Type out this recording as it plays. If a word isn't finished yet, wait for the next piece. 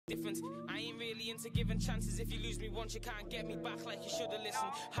different. I ain't really into giving chances. If you lose me once, you can't get me back like you should've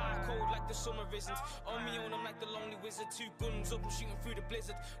listened. Hard cold like the summer isn't. On me own, I'm like the lonely wizard. 2 guns up, I'm shooting through the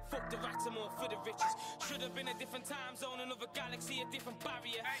blizzard. Fuck the rats, I'm all for the riches. Should've been a different time zone, another galaxy, a different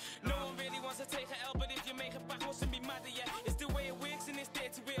barrier. No one really wants to take a L, but if you make it back, mustn't be mad at you. It's the way it works in this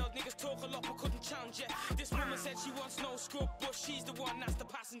dirty world. Niggas talk a lot, but couldn't challenge you. This woman said she wants no scrub, but she's the one that's the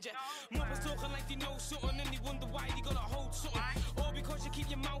passenger. Mothers talking like they know something, and they wonder why they gotta hold something. All because you keep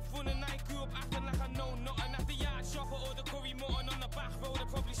your mouth running. I grew up acting like I know nothing. At the yard shop or the curry mutton on the back road, I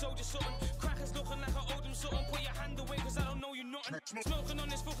probably sold you something. Crackers looking like I owe them something. Put your hand away, cause I don't know you nothing. Smoking on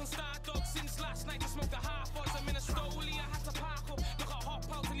this fucking Star Dog since last night. I smoked a half odds. I'm in a stoley, I had to park up. Look at hot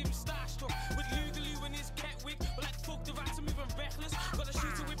pal to leave him starstruck. With Lugaloo and his cat wig, but like fuck the rats, I'm moving reckless. Got a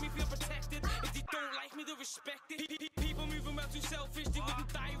shooter with me, feel protected. If they don't like me, they respect it. People moving well too selfish. They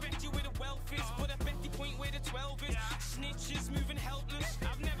wouldn't direct you where the wealth is, but I bet they point where the 12 is. Snitches moving helpless.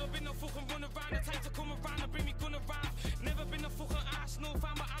 I've never been a fucking run around, the type to come around and bring me gun around. Never been a fucking Arsenal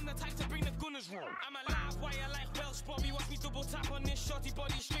fan, but I'm the type to bring the gunners round. I'm a live wire like Welsh Bobby. Watch me double tap on this shotty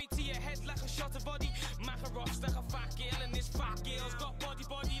body, straight to your head like a shot of body. Makarov's like a fat girl, and this fat girl's got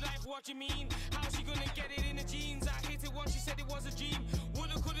body like what you mean? How's she gonna get it in the jeans? I hit it once, she said it was a dream.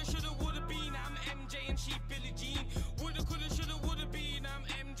 Woulda, coulda, shoulda, woulda been. I'm MJ and she Billie Jean. Woulda, coulda, shoulda, woulda been. I'm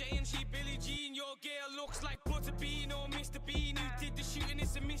MJ and she Billie Jean. Your girl looks like Butterbean or Mr. Bean. Who did the shooting?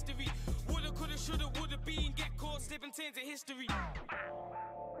 It's a mystery. Woulda, coulda, shoulda, woulda been. Get caught slipping, turn to history.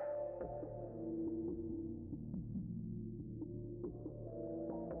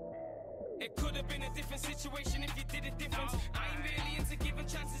 It could have been a different situation if you did it different. I ain't really into giving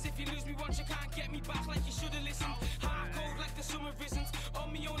chances. If you lose me once, you can't get me back like you should've listened. Hard cold like the summer isn't.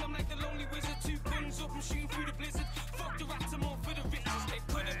 On me own, I'm like the lonely wizard. 2 guns up, I'm shooting through the blizzard. Fuck the rats, I'm all for the riches. It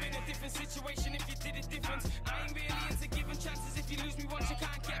could have been a different situation if you did it different. I ain't really into giving chances. If you lose me once, you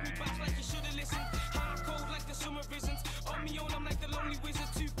can't get me back like you should've listened. Hard cold like the summer isn't. On me own, I'm like the lonely wizard.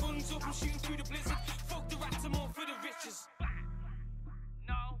 2 guns up, I'm shooting through the blizzard. Fuck the rats, I'm all for the riches.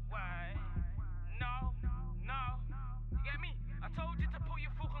 No way. No. You get me? I told you to put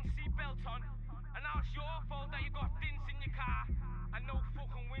your fucking seatbelt on, and now it's your fault that you got dents in your car and no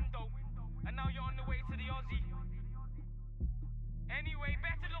fucking window, and now you're on the way to the Aussie. Anyway,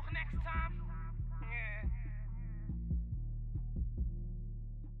 better luck next time. Yeah.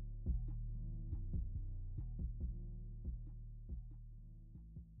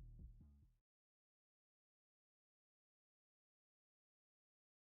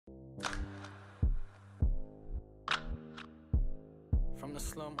 From the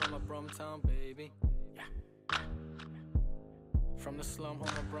slum, I'm a Brumtown baby. Yeah. From the slum,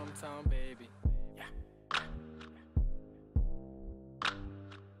 I'm a Brumtown baby. Yeah.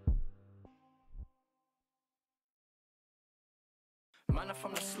 Man, I'm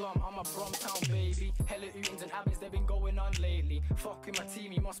from the slum, I'm a Brumtown baby. Hella ootins and abbeys, they've been going on lately. Fuck with my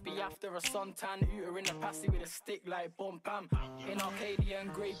team, you must be after a suntan. Ooter in the passy with a stick like bum bam. In Arcadia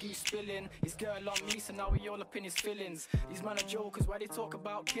and Grey Goose spilling. His girl on me, so now we all up in his feelings. These man are jokers, why they talk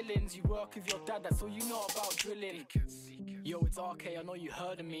about killings? You work with your dad, that's all you know about drilling. Yo, it's RK, I know you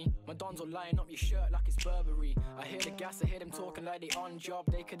heard of me. My dons are lining up your shirt like it's Burberry. I hear the gas, I hear them talking like they on job.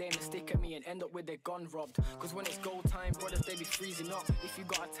 They could aim a stick at me and end up with their gun robbed. Cause when it's go time, brothers, they be freezing up. If you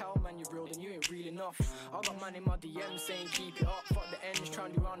gotta tell man you're real, then you ain't real enough. I got man in my DM saying keep it up. Fuck the ends,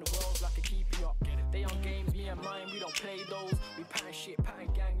 trying to do round the world like a keep it up. They on games, me and mine, we don't play those. We pattern shit, pattern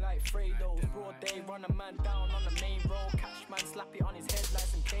gang like Fredos. Broad day, run a man down on the main road. Catch man, slap it on his head like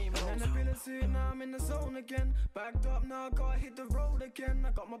some cane rolls. And then the ability, now I'm in the zone again. Backed up, now I gotta hit the road again.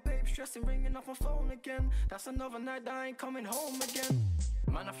 I got my babe stressing, ringing off my phone again. That's another night that I ain't coming home again.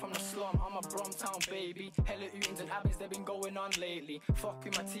 Man, I'm from the slum, I'm a Brumtown baby. Hella ootins and abbeys, they've been going on lately. Fuck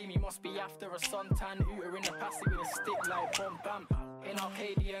with my team, you must be after a suntan. Ooter in the passy with a stick like bum bam. In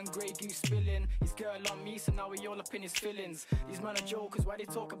Arcadia and Grey Goose spilling. His girl on me, so now we all up in his feelings. These man are jokers, why they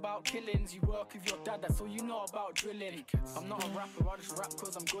talk about killings? You work with your dad, that's all you know about drilling. I'm not a rapper, I just rap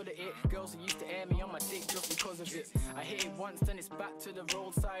cause I'm good at it. Girls that used to air me on my dick just because of it. I hit it once, then it's back to the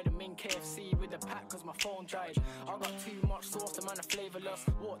roadside. I'm in KFC with the pack cause my phone died. I got too much sauce, the man are flavourless.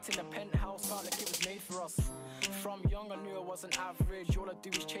 Walked in the penthouse, felt like it was made for us. From young I knew I wasn't average. All I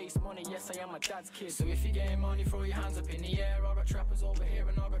do is chase money, yes I am my dad's kid. So if you're getting money, throw your hands up in the air. I got trappers over here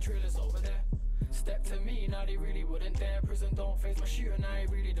and I got trailers over there. Step to me, now they really wouldn't dare. Prison don't face my shooter, now he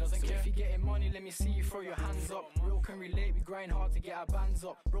really doesn't care. If you're getting money, let me see you throw your hands up. Real can relate, we grind hard to get our bands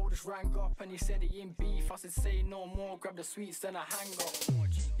up. Bro just rang up and he said he in beef. I said say no more, grab the sweets then I hang up.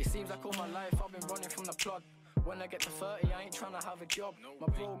 It seems like all my life I've been running from the plug. When I get to 30, I ain't tryna have a job. My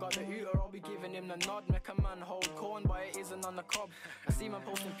bro got the ooter, I'll be giving him the nod. Make a man hold corn, but it isn't on the cob. I see man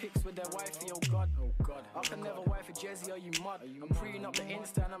posting pics with their wifey, oh god. I can never wife a Jezzy, are you mud? I'm preeing up the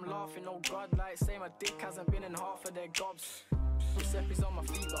Insta and I'm laughing, oh god. Like say my dick hasn't been in half of their gobs. Giuseppe's on my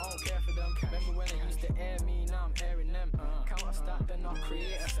feet, but I don't care for them. Remember when they used to air me, now I'm airing them. Count a stat, then I'll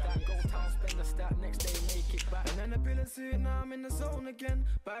create a stat. Go town, spend a stat, next day make it back. And then the bill is suit, now I'm in the zone again.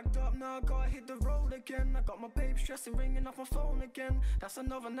 Backed up, now I gotta hit the road again. I got my babe stressing, ringing off my phone again. That's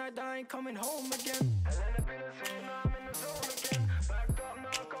another night that I ain't coming home again. And then the bill is suit, now I'm in the zone again. Backed up, now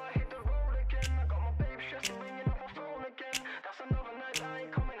I gotta hit the road again. I got my babe stressing, ringing off my phone again. That's another night that I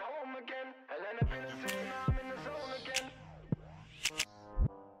ain't coming home again. And then the bill is suit, now I'm in the zone again.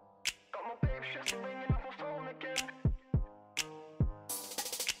 Got my babe stressing, ringing off my phone again.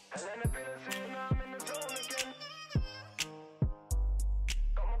 And then the bill is suit, now I'm in the zone again.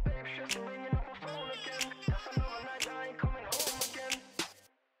 Got my babe stressing, ringing off my phone again. That's another night that I ain't coming home again.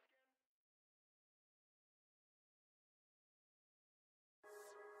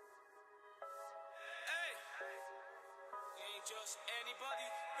 Hey, ain't just anybody,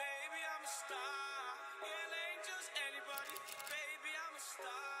 baby, I'm a star. Yeah, ain't just anybody, baby, I'm a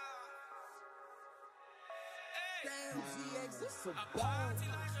star. Hey, Damn, GX, this a I bomb. party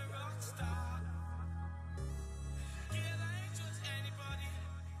like a rock star. Yeah, ain't just anybody.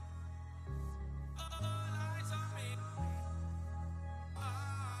 All eyes on me.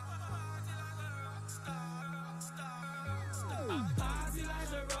 Party like a rock star, rock star, rock star. I party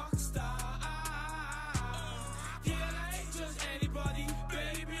like a rock star. Yeah, ain't just anybody,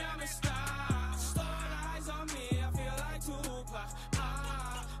 baby, I'm a star. All eyes on me, I feel like Tupac.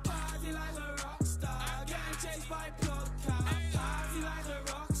 Party like a rock star, getting chased by plug car. Party like a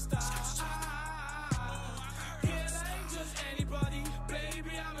rock star. Yeah, ain't just anybody,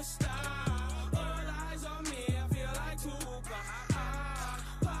 baby, I'm a star. All eyes on me, I feel like Tupac.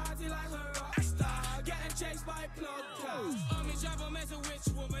 Party like a rock star, getting chased by plug cars. On me job, I met a witch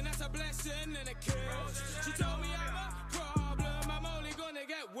woman, that's a blessing and a curse. She told me I'm a problem, I'm only gonna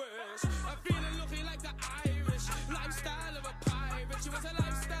get worse. I'm feeling looking like the Irish lifestyle of a pirate. She was a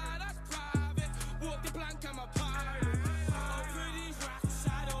lifestyle that's private. Walk the plank, I'm a pirate. Over these rats,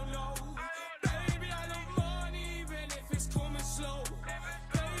 I don't know. Baby, I love money, even if it's coming slow.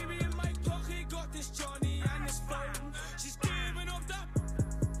 Baby, in my pocket, got this Johnny and this phone. She's giving up the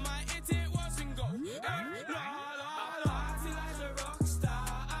my it wasn't go. Hey, la la la, party like a rock star.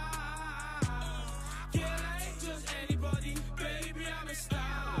 Yeah, ain't just anybody, baby, I'm a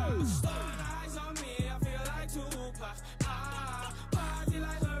star. Stone eyes on me, I feel like Tupac. Party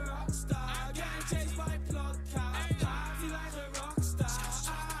like a rock star, getting chased by plug cars. Party like a rock star.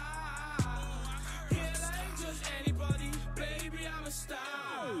 Yeah, ain't just anybody, baby, I'm a star.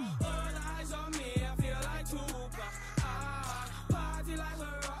 All eyes on me, I feel like Tupac. Party like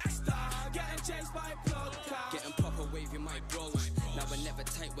a rock star, getting chased by plug cars. Getting proper wavy, my bros. Now we're never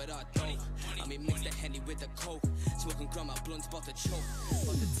tight with our dough. I mean, mix the Henny with the coke. Smoking grandma blunts, about to choke.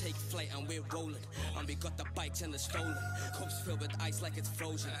 About to take flight and we're rolling. And we got the bikes and the stolen. Cups filled with ice like it's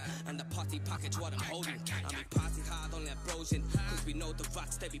frozen. And the party package what I'm holding. And we party hard on that brosin. Cause we know the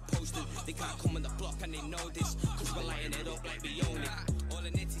rats they be posting. They can't come on the block and they know this. Cause we're lighting it up like we own it. All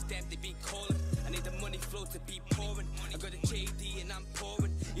in it is them, they be calling. I need the money flow to be pouring. I got a JD and I'm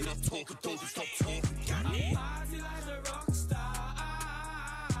pouring. You know, talking, don't stop talking. Party like a rock star.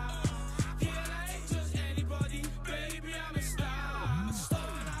 Yeah, ain't just anybody, baby, I'm a star. Stone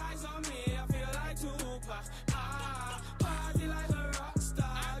eyes on me, I feel like Tupac. Party like a rock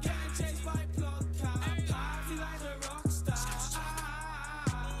star, getting chased by plug cars. Party like a rock star.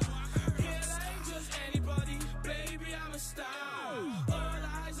 Yeah, ain't just anybody, baby, I'm a star. All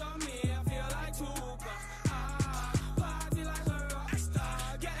eyes on me, I feel like Tupac. Party like a rock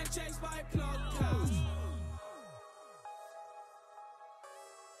star, getting chased by plug cars.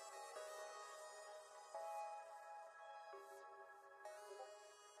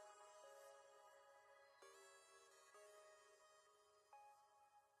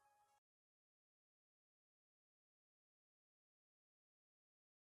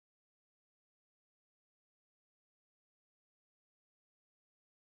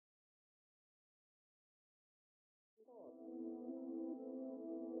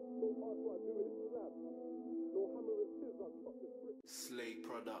 Slay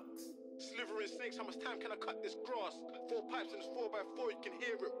Products. Slithering snakes, how much time can I cut this grass? 4 pipes and it's 4x4, you can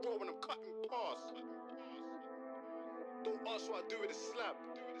hear it roar when I'm cutting past. Don't ask what I do with this slab.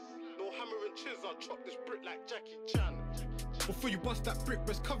 No hammer and chisel, I'll chop this brick like Jackie Chan. Before you bust that brick,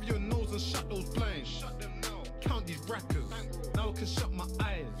 best cover your nose and shut those blinds. Shut them now. Count these rackers, now I can shut my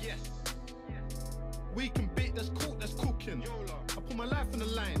eyes. Yes. Wake and bake, that's cool, that's cooking. I put my life on the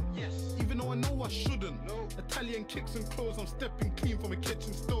line, Yes. even though I know I shouldn't. No. Italian kicks and clothes, I'm stepping clean from a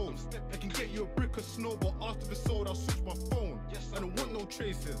kitchen stove. I can get you a brick of snow, but after it's sold, I'll switch my phone. Yes, I don't want no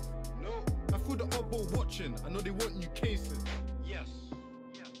traces. No. I feel the elbow watching, I know they want new cases. Yes.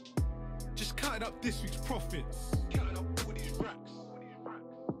 Just counted up this week's profits. Counting up all these racks.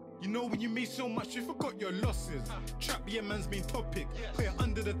 You know when you made so much, you forgot your losses. Trap be a man's main topic. Yes. Put it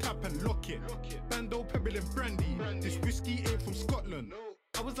under the tap and lock it. Bando, pebble and brandy. This whiskey ain't from Scotland. No.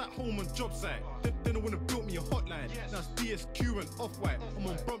 I was at home on job site. Then I wanna built me a hotline. Yes. Now it's DSQ and Off-White. I'm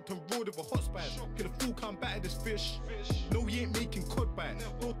on Brompton Road with a hot spice. Get a full count back at this fish. No, he ain't making cod bites.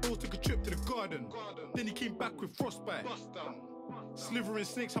 Those took a trip to the garden. Then he came back with frostbite. Bust down. Slithering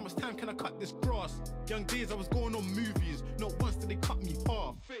snakes, how much time can I cut this grass? Young days I was going on movies, not once did they cut me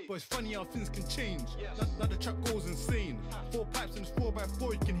half. But it's funny how things can change. Now the track goes insane. 4 pipes and it's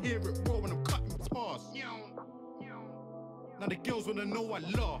 4x4, you can hear it roar when I'm cutting past. Now the girls wanna know I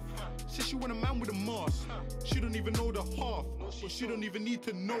laugh. Says she want a man with a mask. She don't even know the half, but she don't even need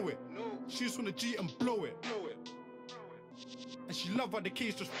to know it. She just wanna G and blow it. And she love how the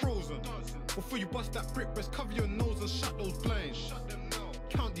cage just frozen. Before you bust that brick, best cover your nose and shut those blinds. Shut them now.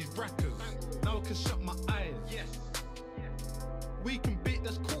 Count these rackers, now I can shut my eyes. Yes. Wake and bake,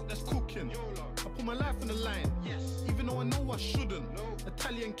 that's cool, that's cooking. I put my life on the line, Yes. even though I know I shouldn't. No.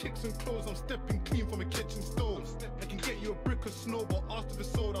 Italian kicks and clothes, I'm stepping clean from a kitchen stove. I can get you a brick of snow, but after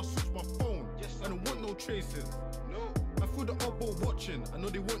it's sold, I'll switch my phone. Yes, I don't want no traces. No. I feel the elbow watching, I know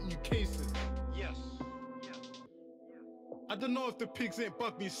they want new cases. Yes. I don't know if the pigs ain't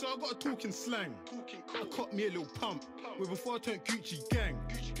bug me, so I got a talking slang. Talking I cool. caught me a little pump, where before I turned Gucci gang.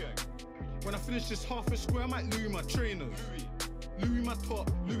 Gucci gang. When I finish this half a square, I might Louis my trainers. Louis my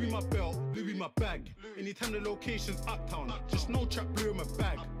top, Louis my belt, Louis my bag. Anytime the location's uptown, just no trap blue in my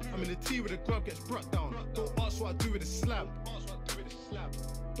bag. I'm in the tea where the grub gets brought down. Don't ask what I do with the slab. Ask what I do with this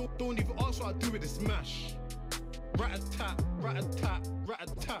slab. Don't even ask what I do with this mash. Rat-a-tat, rat-a-tat,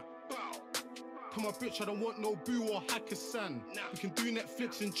 rat-a-tat. Bow. Tell my bitch I don't want no boo or hacker sand. Nah. We can do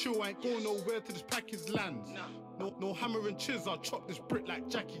Netflix and chill, I ain't going nowhere till this package lands. Nah. No hammer and chisel, I'll chop this brick like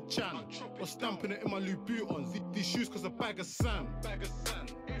Jackie Chan. chop it Or stamping it in my Louboutins. These shoes cause a bag of sand. Bag of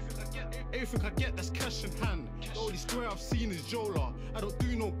sand. Everything I get. Everything I get, that's cash in hand. The only square I've seen is Jola. I don't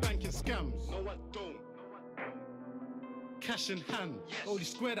do no banking scams. No, I don't. Cash in hand. The only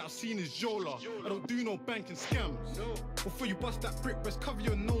square that I've seen is Jola. I don't do no banking scams. No. Before you bust that brick, best cover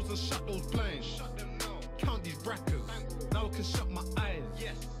your nose and shut those blinds. Shut them now. Count these rackers. Now I can shut my eyes.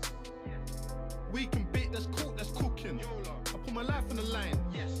 Yes. Wake and bake, that's cool, that's cooking. I put my life on the line,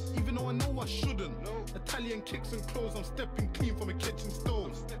 Yes. even though I know I shouldn't. No. Italian kicks and clothes, I'm stepping clean from a kitchen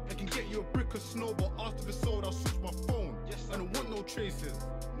stove. I can get you a brick of snow, but after it's sold, I'll switch my phone. Yes, I don't want no traces.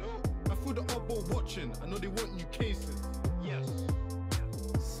 No. I feel the elbow watching, I know they want new cases.